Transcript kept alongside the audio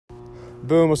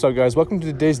Boom, what's up guys? Welcome to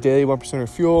today's daily 1%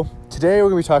 fuel. Today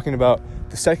we're going to be talking about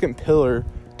the second pillar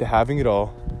to having it all,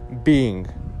 being.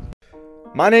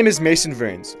 My name is Mason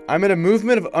Vrains. I'm in a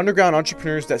movement of underground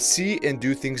entrepreneurs that see and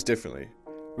do things differently.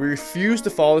 We refuse to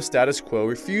follow the status quo,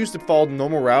 refuse to follow the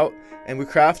normal route, and we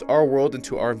craft our world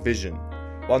into our vision.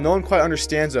 While no one quite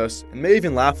understands us and may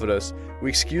even laugh at us, we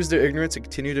excuse their ignorance and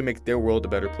continue to make their world a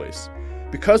better place.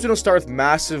 Because we don't start with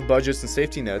massive budgets and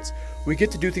safety nets, we get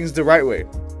to do things the right way,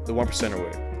 the 1%er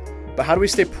way. But how do we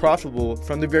stay profitable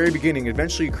from the very beginning and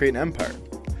eventually create an empire?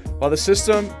 While the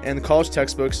system and the college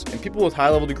textbooks and people with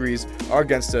high-level degrees are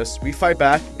against us, we fight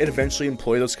back and eventually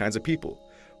employ those kinds of people.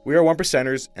 We are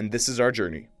 1%ers, and this is our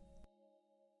journey.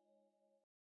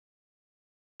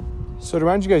 So to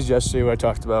remind you guys yesterday what I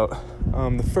talked about,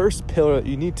 the first pillar that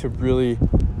you need to really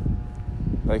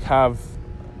have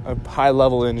a high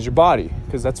level in is your body,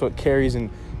 because that's what carries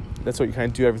and that's what you kind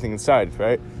of do everything inside,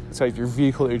 right? It's like your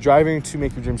vehicle that you're driving to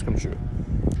make your dreams come true.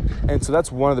 And so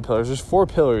that's one of the pillars. There's 4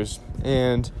 pillars,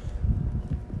 and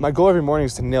my goal every morning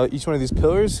is to nail each one of these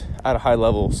pillars at a high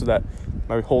level so that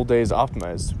my whole day is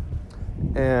optimized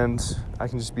and I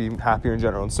can just be happier in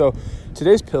general. And so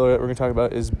today's pillar that we're going to talk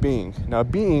about is being. Now,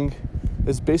 being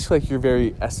is basically like your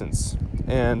very essence.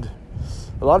 And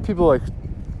a lot of people,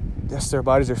 yes, their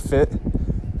bodies are fit,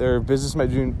 their business might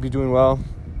be doing well,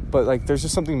 but there's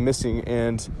just something missing,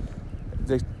 and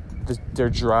their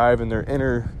drive and their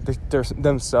inner, their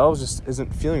themselves just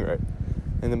isn't feeling right.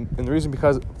 And the reason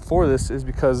for this is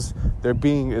because their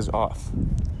being is off.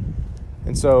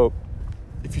 And so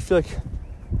if you feel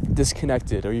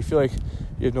disconnected, or you feel like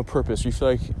you have no purpose, or you feel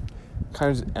like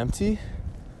kind of just empty,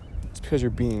 it's because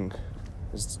your being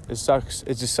it sucks.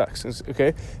 It just sucks.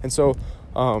 Okay. And so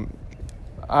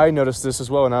I noticed this as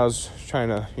well when I was trying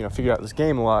to figure out this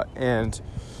game a lot. And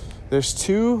there's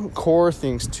 2 core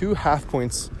things, 2 half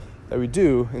points that we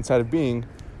do inside of being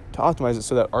to optimize it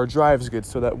so that our drive is good,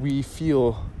 so that we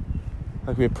feel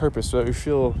like we have purpose, so that we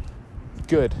feel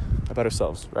good about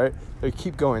ourselves, right? That we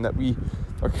keep going, that we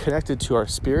are connected to our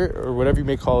spirit, or whatever you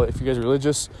may call it if you guys are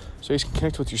religious, so you can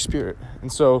connect with your spirit.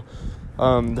 And so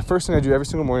the first thing I do every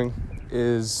single morning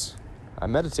is I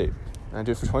meditate. And I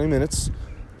do it for 20 minutes.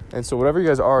 And so whatever you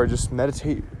guys are, just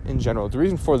meditate in general. The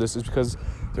reason for this is because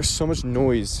there's so much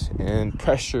noise and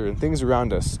pressure and things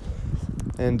around us,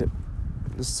 and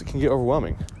this can get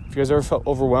overwhelming. If you guys ever felt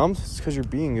overwhelmed, it's because your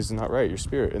being is not right, your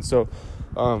spirit. And so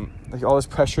all this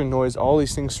pressure and noise, all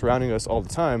these things surrounding us all the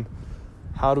time,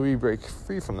 how do we break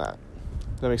free from that?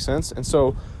 Does that make sense? And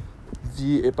so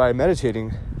by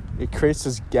meditating, it creates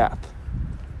this gap.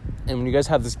 And when you guys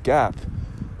have this gap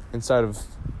inside of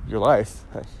your life,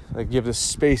 you have this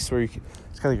space where it's kind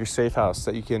of like your safe house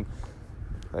that you can,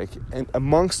 and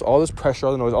amongst all this pressure,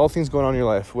 all the noise, all the things going on in your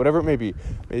life, whatever it may be,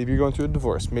 maybe you're going through a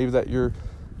divorce, maybe that you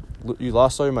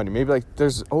lost all your money, maybe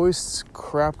there's always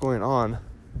crap going on,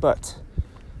 but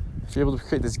if you're able to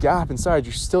create this gap inside,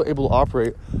 you're still able to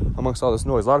operate amongst all this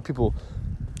noise. A lot of people,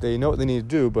 they know what they need to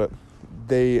do, but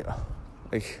they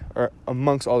are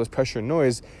amongst all this pressure and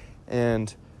noise,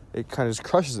 and it kind of just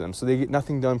crushes them. So they get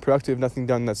nothing done productive, nothing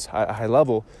done that's at a high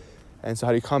level. And so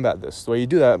how do you combat this? The way you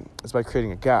do that is by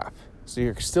creating a gap. So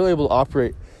you're still able to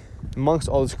operate amongst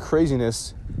all this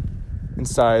craziness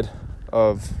inside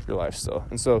of your life still.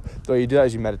 And so the way you do that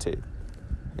is you meditate.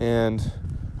 And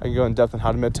I can go in depth on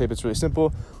how to meditate, but it's really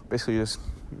simple. Basically, you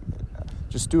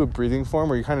just do a breathing form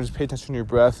where you kind of just pay attention to your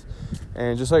breath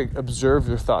and just observe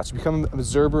your thoughts. You become an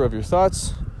observer of your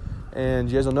thoughts,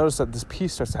 and you guys will notice that this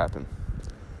peace starts to happen.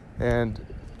 And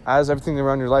as everything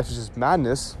around your life is just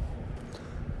madness,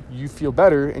 you feel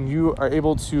better, and you are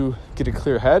able to get a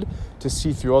clear head to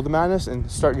see through all the madness and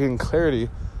start getting clarity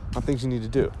on things you need to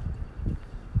do.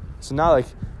 So now,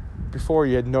 before,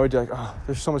 you had no idea,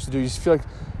 there's so much to do. You just feel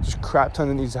just crap ton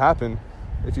that needs to happen.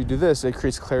 If you do this, it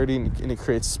creates clarity and it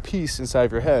creates peace inside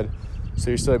of your head,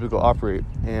 so you're still able to go operate.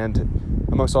 And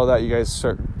amongst all that, you guys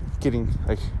start getting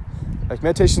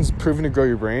meditation's proven to grow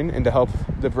your brain and to help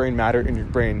the brain matter in your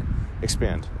brain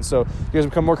expand. And so you guys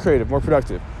become more creative, more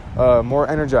productive, more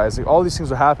energized. All these things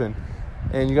will happen,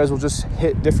 and you guys will just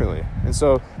hit differently. And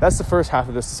so that's the first half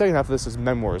of this. The second half of this is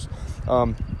memoirs.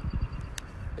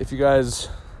 If you guys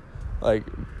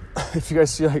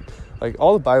see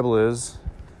all the Bible is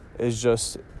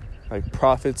just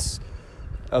prophets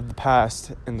of the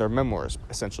past and their memoirs,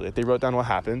 essentially. They wrote down what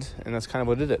happened, and that's kind of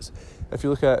what it is. If you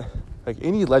look at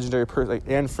any legendary person, like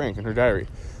Anne Frank in her diary,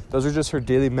 those are just her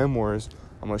daily memoirs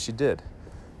on what she did.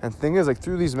 And the thing is,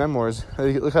 through these memoirs,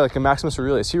 look at a Maximus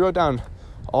Aurelius. He wrote down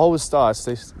all his thoughts.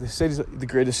 They say he's the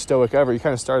greatest Stoic ever. He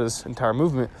kind of started this entire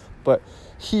movement, but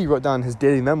he wrote down his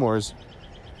daily memoirs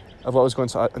of what was going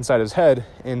on inside his head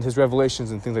and his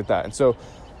revelations and things like that. And so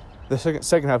the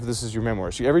second half of this is your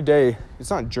memoirs. So every day, it's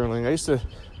not journaling. I used to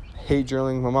hate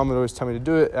journaling. My mom would always tell me to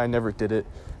do it. I never did it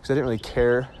because I didn't really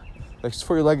care. Like, it's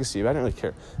for your legacy, but I didn't really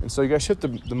care. And so you guys shift the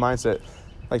mindset.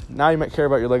 Like, now you might care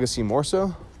about your legacy more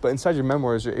so, but inside your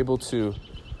memoirs, you're able to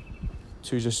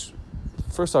just,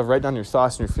 first off, write down your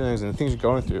thoughts and your feelings and the things you're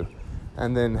going through.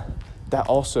 And then that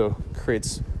also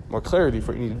creates more clarity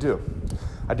for what you need to do.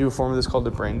 I do a form of this called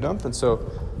the brain dump. And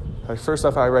so, like, first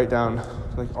off, I write down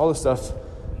like all the stuff,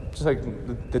 just like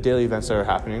the daily events that are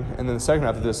happening. And then the second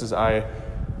half of this is I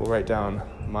will write down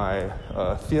my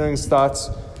feelings, thoughts,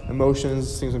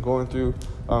 emotions, things I'm going through,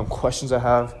 questions I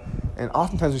have. And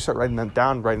oftentimes you start writing them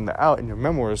down, writing that out in your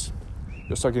memoirs,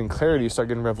 you'll start getting clarity, you start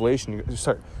getting revelation, you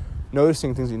start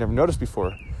noticing things that you never noticed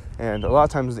before. And a lot of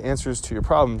times the answers to your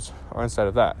problems are inside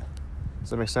of that. Does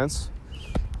that make sense?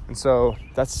 And so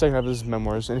that's the second half of this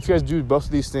memoirs. And if you guys do both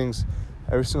of these things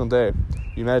every single day,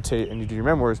 you meditate and you do your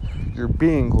memoirs, your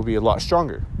being will be a lot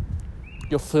stronger.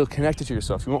 You'll feel connected to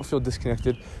yourself. You won't feel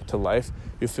disconnected to life.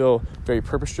 You'll feel very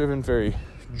purpose-driven, very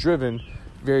driven,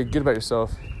 very good about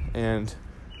yourself, and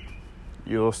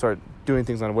you'll start doing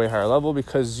things on a way higher level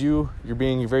because your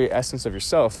being, your very essence of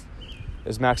yourself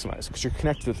is maximized because you're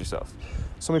connected with yourself.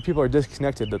 So many people are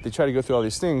disconnected that they try to go through all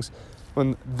these things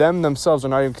when themselves are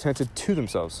not even connected to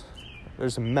themselves.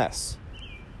 There's a mess.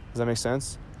 Does that make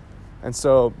sense? And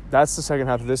so that's the second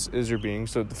half of this is your being.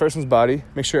 So the first one's body.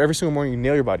 Make sure every single morning you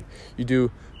nail your body. You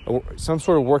do some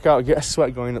sort of workout, get a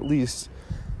sweat going at least,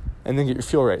 and then get your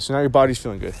feel right. So now your body's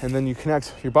feeling good. And then you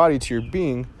connect your body to your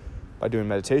being by doing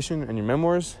meditation and your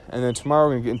memoirs. And then tomorrow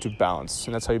we're going to get into balance.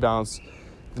 And that's how you balance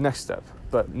the next step.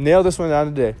 But nail this one down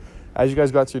today. As you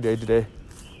guys got through your day today,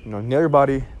 nail your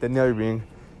body, then nail your being.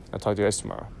 I'll talk to you guys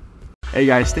tomorrow. Hey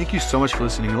guys, thank you so much for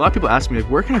listening. A lot of people ask me, like,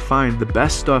 where can I find the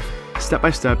best stuff step by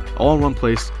step, all in one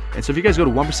place? And so if you guys go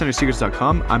to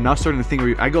 1%ersecrets.com, I'm now starting the thing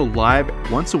where I go live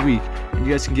once a week and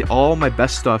you guys can get all my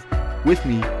best stuff with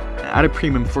me at a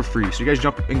premium for free. So you guys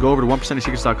jump and go over to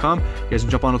 1%ersecrets.com. You guys can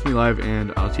jump on with me live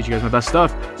and I'll teach you guys my best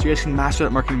stuff so you guys can master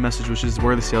that marketing message, which is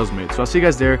where the sales are made. So I'll see you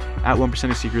guys there at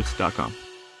 1%ersecrets.com.